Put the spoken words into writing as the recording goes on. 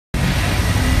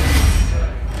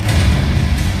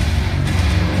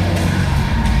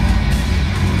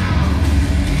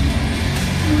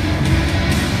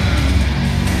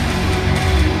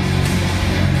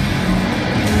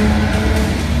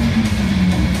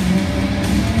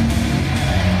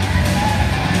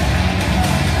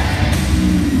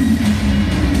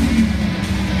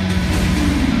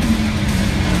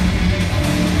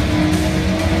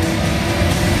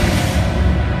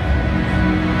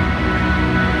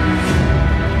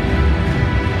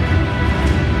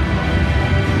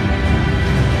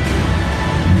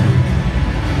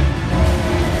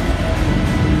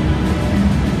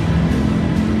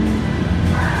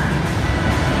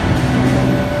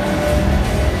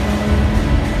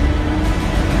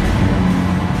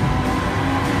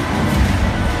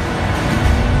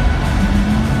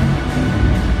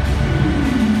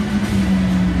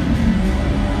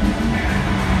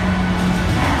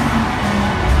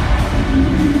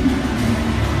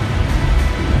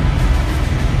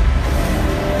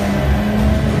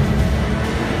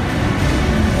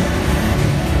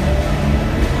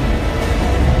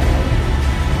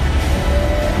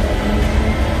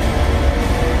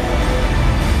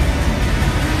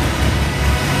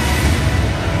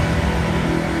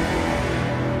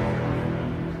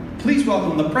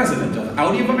welcome the president of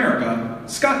Audi of America,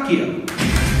 Scott Kia.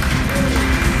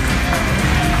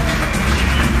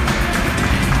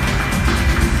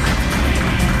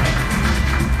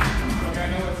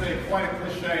 Quite a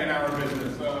cliche in our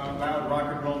business. Loud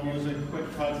rock and roll music, quick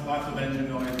cuts, lots of engine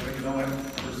noise, but you know what?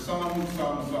 For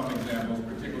some examples,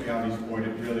 particularly Audi Sport,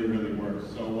 it really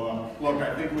works. So look,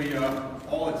 I think we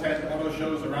all attend auto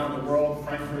shows around the world,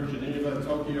 Frankfurt, Geneva,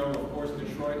 Tokyo, of course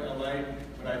Detroit, LA,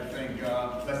 but I think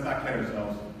let's not kid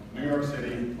ourselves. New York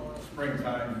City,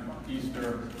 springtime,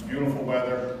 Easter, beautiful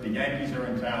weather, the Yankees are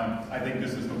in town. I think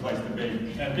this is the place to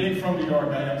be. And being from New York,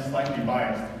 I am slightly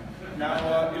biased.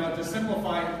 Now, to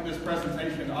simplify this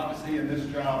presentation, obviously in this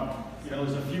job,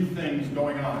 there's a few things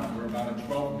going on. We're about a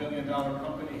 $12 billion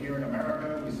company here in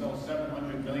America. We sell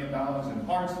 $700 million in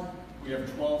parts. We have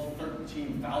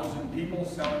 13,000 people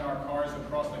selling our cars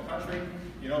across the country.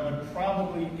 But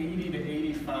probably 80 to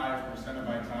 85% of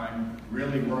my time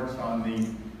really works on the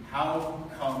how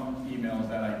come emails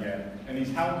that I get. And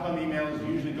these how come emails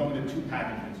usually go into two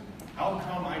packages. How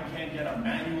come I can't get a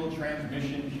manual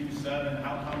transmission Q7?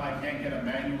 How come I can't get a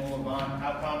manual Avant?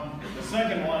 How come? The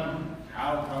second one,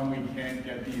 how come we can't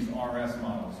get these RS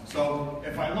models? So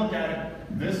if I look at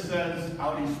it, this says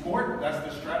Audi Sport. That's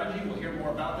the strategy. We'll hear more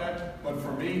about that. But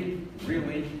for me,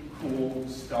 really cool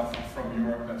stuff from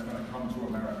Europe that's going to come to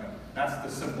America. That's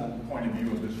the simple point of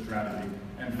view of this strategy.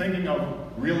 And thinking of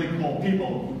really cool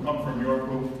people who come from Europe,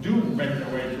 who do make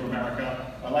their way to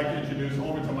America, I'd like to introduce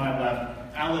over to my left,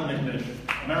 Alan McNish,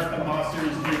 American Le Mans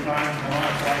Series 3 times, Le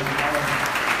Mans twice. Alan,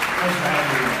 thanks for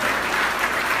having me.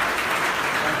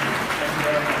 Thank you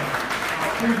very much.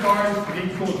 Cool cars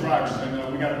need cool drivers,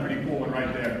 and we got a pretty cool one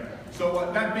right there.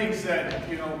 So that being said,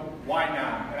 why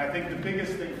now? And I think the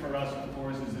biggest thing for us, of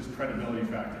course, is this credibility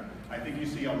factor. I think you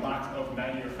see a lot of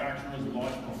manufacturers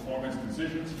launch performance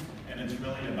decisions, and it's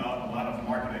really about a lot of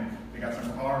marketing. They got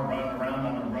some car running around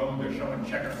on the road, they're showing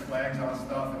checkered flags on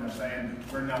stuff, and they're saying,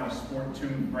 we're now a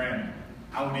sport-tuned brand.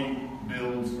 Audi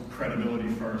builds credibility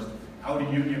first. Audi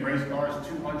Union race cars,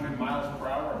 200 miles per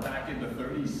hour, back into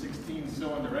 30,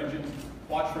 16-cylinder engines,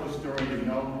 Quattro story and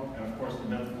of course the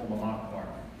mythical Le Mans car.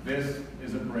 This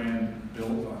is a brand built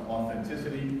on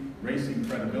authenticity, racing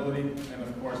credibility, and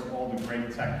of course all the great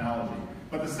technology.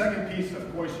 But the second piece, of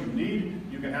course,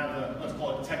 you can have the, let's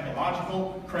call it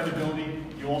technological credibility.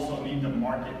 You also need the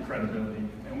market credibility.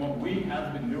 And what we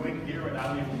have been doing here at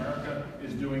Audi of America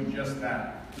is doing just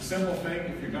that. The simple thing,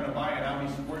 if you're going to buy an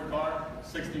Audi Sport car,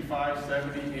 $65,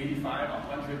 $70,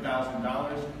 $85,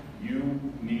 $100,000, you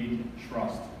need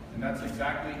trust. And that's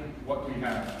exactly what we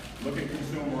have. Look at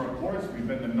Consumer Reports. We've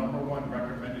been the #1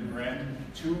 recommended brand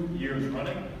 2 years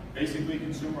running. Basically,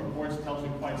 Consumer Reports tells you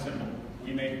quite simple.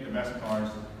 We make the best cars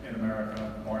in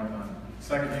America, bar none.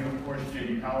 Second thing, of course,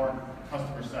 J.D. Power,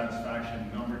 customer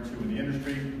satisfaction, #2 in the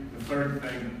industry. The third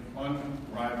thing,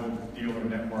 unrivaled dealer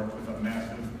network with a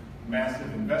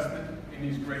massive investment in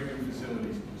these great new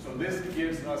facilities. So this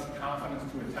gives us confidence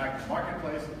to attack the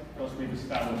marketplace because we've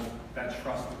established that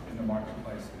trust in the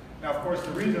marketplace. Now, of course,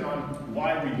 the reason on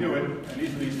why we do it, and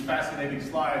these are these fascinating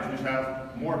slides which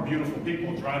have more beautiful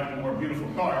people driving more beautiful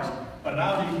cars, but at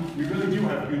Audi, we really do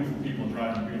have beautiful people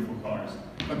driving beautiful cars.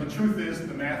 But the truth is,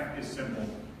 the math is simple.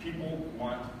 People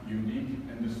want unique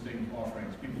and distinct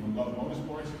offerings. People who love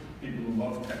motorsports, people who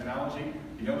love technology.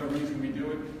 The other reason we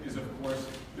do it is, of course,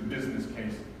 the business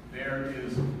case. There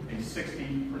is a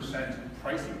 60%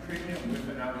 pricing premium with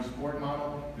an Audi Sport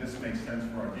model. This makes sense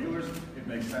for our dealers. It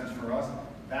makes sense for us.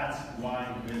 That's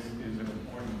why this is an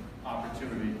important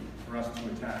opportunity for us to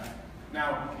attack.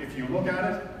 Now, if you look at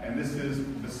it, and this is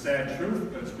the sad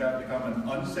truth, but it's about to become an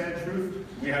unsad truth,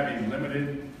 we have a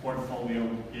limited portfolio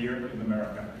here in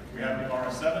America. We have the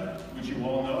RS7, which you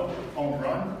all know, home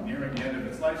run, nearing the end of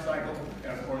its life cycle.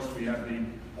 And of course, we have the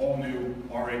all-new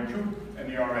R8 Coupe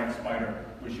and the R8 Spider,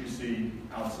 which you see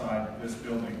outside this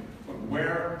building. But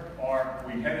where are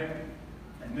we headed?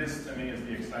 And this, to me, is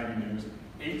the exciting news.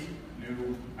 8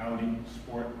 new Audi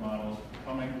Sport models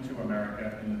coming to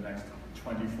America in the next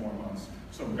 24 months.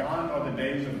 So gone are the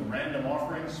days of the random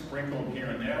offerings sprinkled here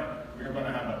and there. We're going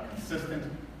to have a consistent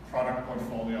product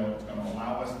portfolio that's going to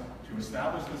allow us to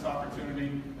establish this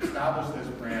opportunity, establish this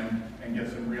brand, and get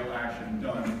some real action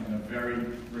done in a very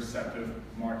receptive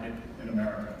market in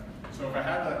America. So if I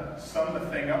had to sum the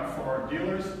thing up for our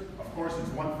dealers, of course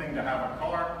it's one thing to have a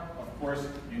car. Of course,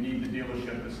 you need the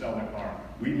dealership to sell the car.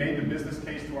 We made the business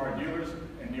case to our dealers,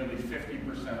 and nearly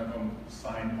 50% of them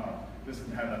signed up. This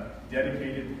had a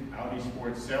dedicated Audi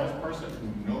Sport salesperson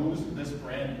who knows this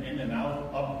brand in and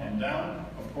out, up and down.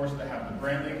 Of course, they have the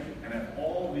branding and have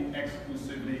all the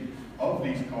exclusivity of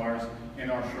these cars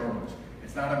in our showrooms.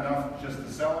 It's not enough just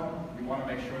to sell them. We want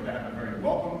to make sure they have a very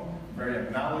welcome, very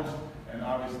acknowledged, and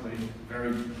obviously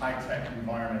very high-tech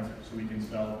environment so we can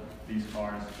sell these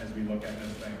cars as we look at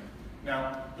this thing.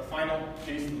 Now, the final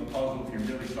piece of the puzzle, if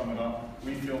you really sum it up,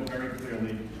 we feel very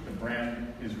clearly the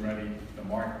brand is ready, the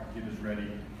market is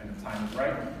ready, and the time is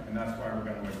right, and that's why we're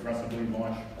going to aggressively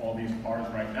launch all these cars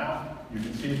right now. You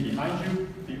can see it behind you,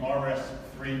 the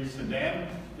RS3 sedan.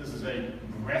 This is a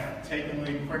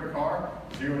breathtakingly quick car,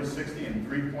 0 to 60 in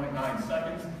 3.9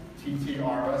 seconds.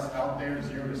 TTRS out there,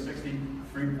 0 to 60,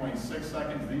 3.6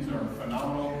 seconds. These are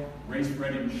phenomenal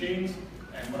race-ready machines.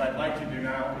 And what I'd like to do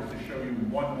now is to show you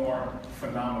one more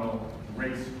phenomenal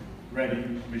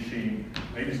race-ready machine.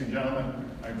 Ladies and gentlemen,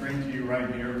 I bring to you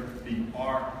right here the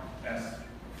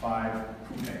RS5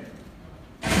 Coupe.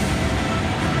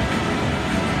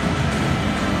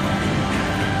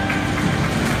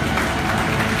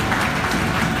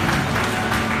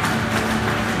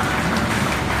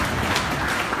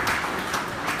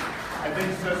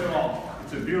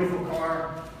 It's a beautiful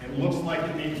car. It looks like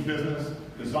it means business.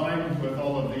 Designed with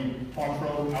all of the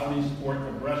Quattro Audi Sport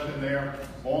aggression there.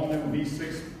 All new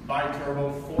V6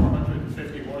 bi-turbo,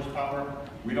 450 horsepower.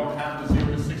 We don't have the 0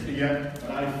 to 60 yet,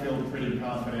 but I feel pretty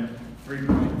confident.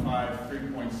 3.5,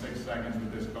 3.6 seconds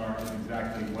with this car is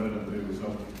exactly what it'll do.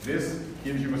 So this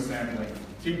gives you a sampling.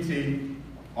 TT,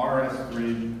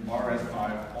 RS3,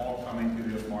 RS5, all coming to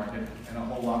this market, and a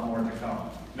whole lot more to come.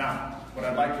 Now, what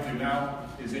I'd like to do now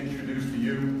is introduce to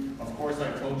you, of course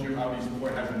I told you Audi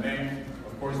Sport has a name.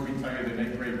 Of course we tell you they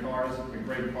make great cars, but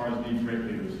great cars need great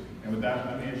leaders. And with that,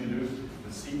 let me introduce the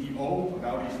CEO of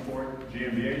Audi Sport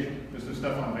GmbH, Mr.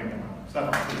 Stefan Winkelmann.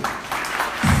 Stefan, please.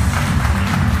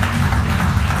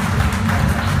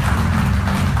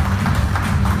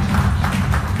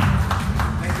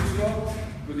 Thank you, Scott.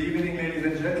 Good evening, ladies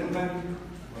and gentlemen.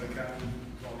 Welcome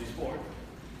to Audi Sport.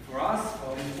 For us,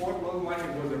 Audi Sport worldwide,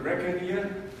 it was a record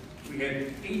year. We had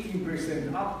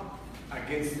 18% up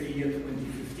against the year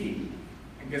 2015.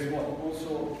 And guess what?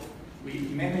 Also, we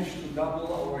managed to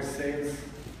double our sales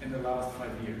in the last 5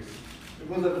 years. It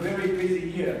was a very busy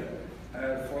year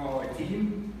for our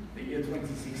team, the year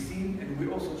 2016, and we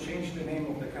also changed the name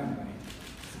of the company.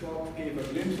 Scott gave a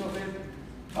glimpse of it,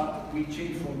 but we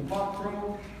changed from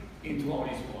Quattro into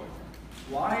Audi Sport.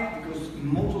 Why? Because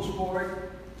motorsport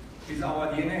is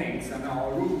our DNA, it's on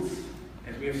our roots,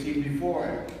 as we have seen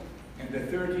before. In the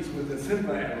 30s with the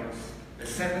silver arrows, the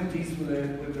 70s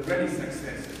with the rally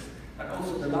successes, but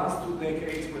also the last 2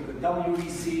 decades with the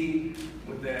WEC,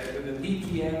 with the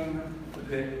DTM, with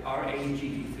the RA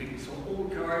GT3. So all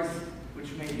cars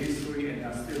which made history and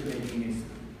are still making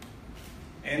history.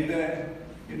 And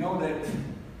you know that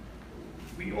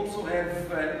we also have,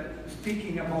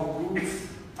 speaking about roots,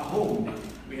 a home.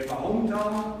 We have a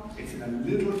hometown, it's in a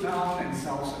little town in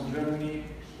southern Germany,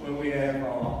 where we have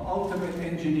our ultimate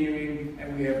engineering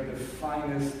and we have the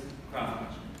finest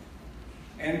craftsmanship.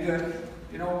 And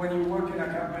you know, when you work in a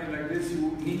company like this,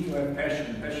 you need to have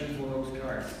passion for those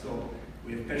cars. So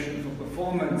we have passion for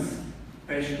performance,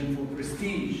 passion for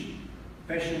prestige,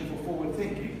 passion for forward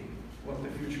thinking, what the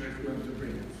future is going to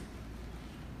bring us.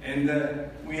 And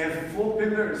we have 4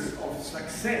 pillars of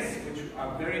success, which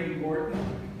are very important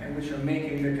and which are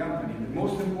making the company. The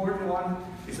most important one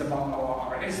is about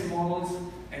our RS models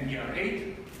and the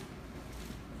R8.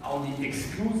 Audi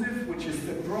Exclusive, which is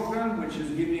the program which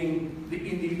is giving the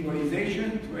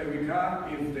individualization to every car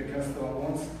if the customer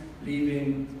wants,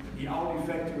 leaving the Audi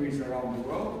factories around the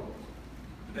world.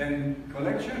 Then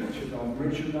Collection, which is our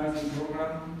merchandising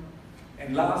program.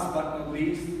 And last but not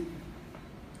least,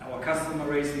 our customer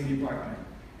racing department.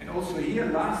 And also here,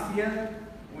 last year,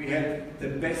 we had the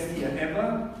best year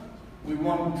ever. We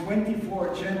won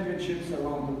 24 championships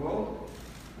around the world.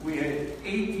 We had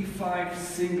 85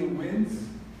 single wins,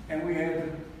 and we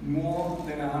had more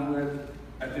than 100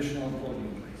 additional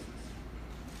podium places.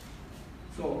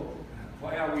 So,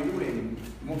 why are we doing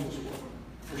motorsport?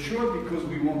 For sure, because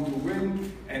we want to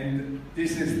win, and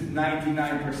this is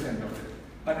 99% of it.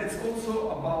 But it's also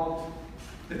about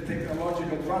the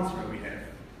technological transfer we have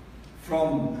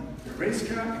from the race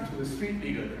car into the street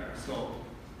legal car. So,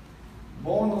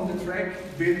 born on the track,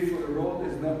 built for the road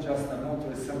is not just a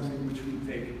motor, it's something which we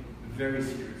take very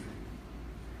seriously.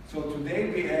 So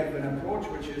today we have an approach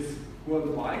which is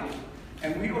worldwide,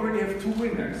 and we already have 2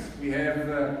 winners. We have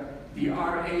the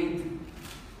R8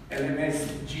 LMS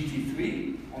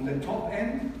GT3 on the top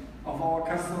end of our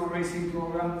customer racing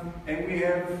program, and we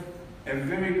have a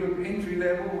very good entry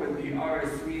level with the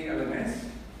RS3 LMS.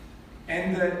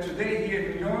 And today here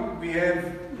in New York we have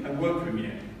a world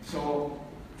premiere. So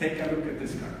take a look at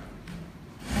this car.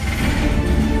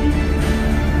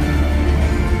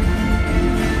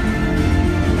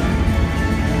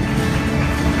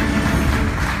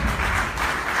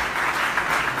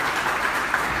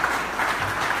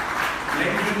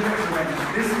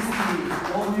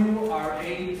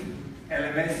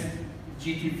 LMS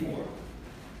GT4.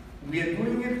 We are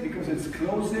doing it because it's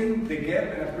closing the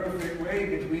gap in a perfect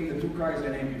way between the two cars I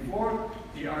named before,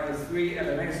 the RS3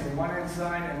 LMS on one hand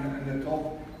side and the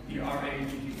top, the RA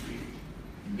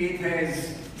GT3. It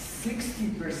has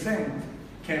 60%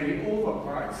 carryover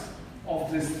parts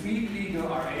of the street legal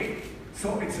R8,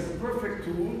 so it's a perfect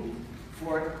tool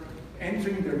for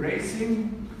entering the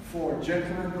racing for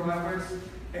gentleman drivers.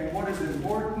 And what is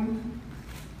important,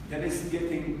 that is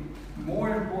getting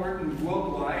more important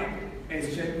worldwide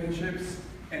as championships,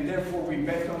 and therefore we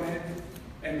bet on it.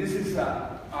 And this is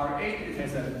a R8, it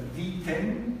has a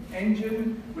V10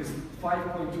 engine with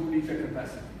 5.2 liter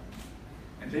capacity.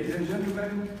 And ladies and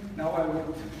gentlemen, now I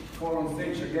would call on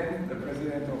stage again the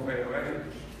president of AOL,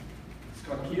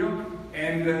 Scott Keogh,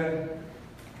 and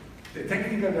the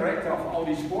technical director of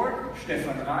Audi Sport,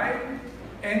 Stefan Rey,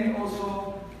 and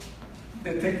also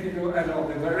the technical, the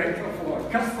director for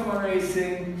customer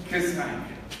racing, Chris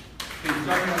Reinke. Please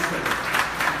join us.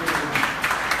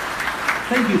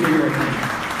 Thank you for your attention.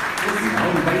 I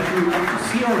invite you up to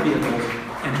see our vehicles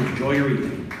and enjoy your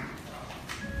evening.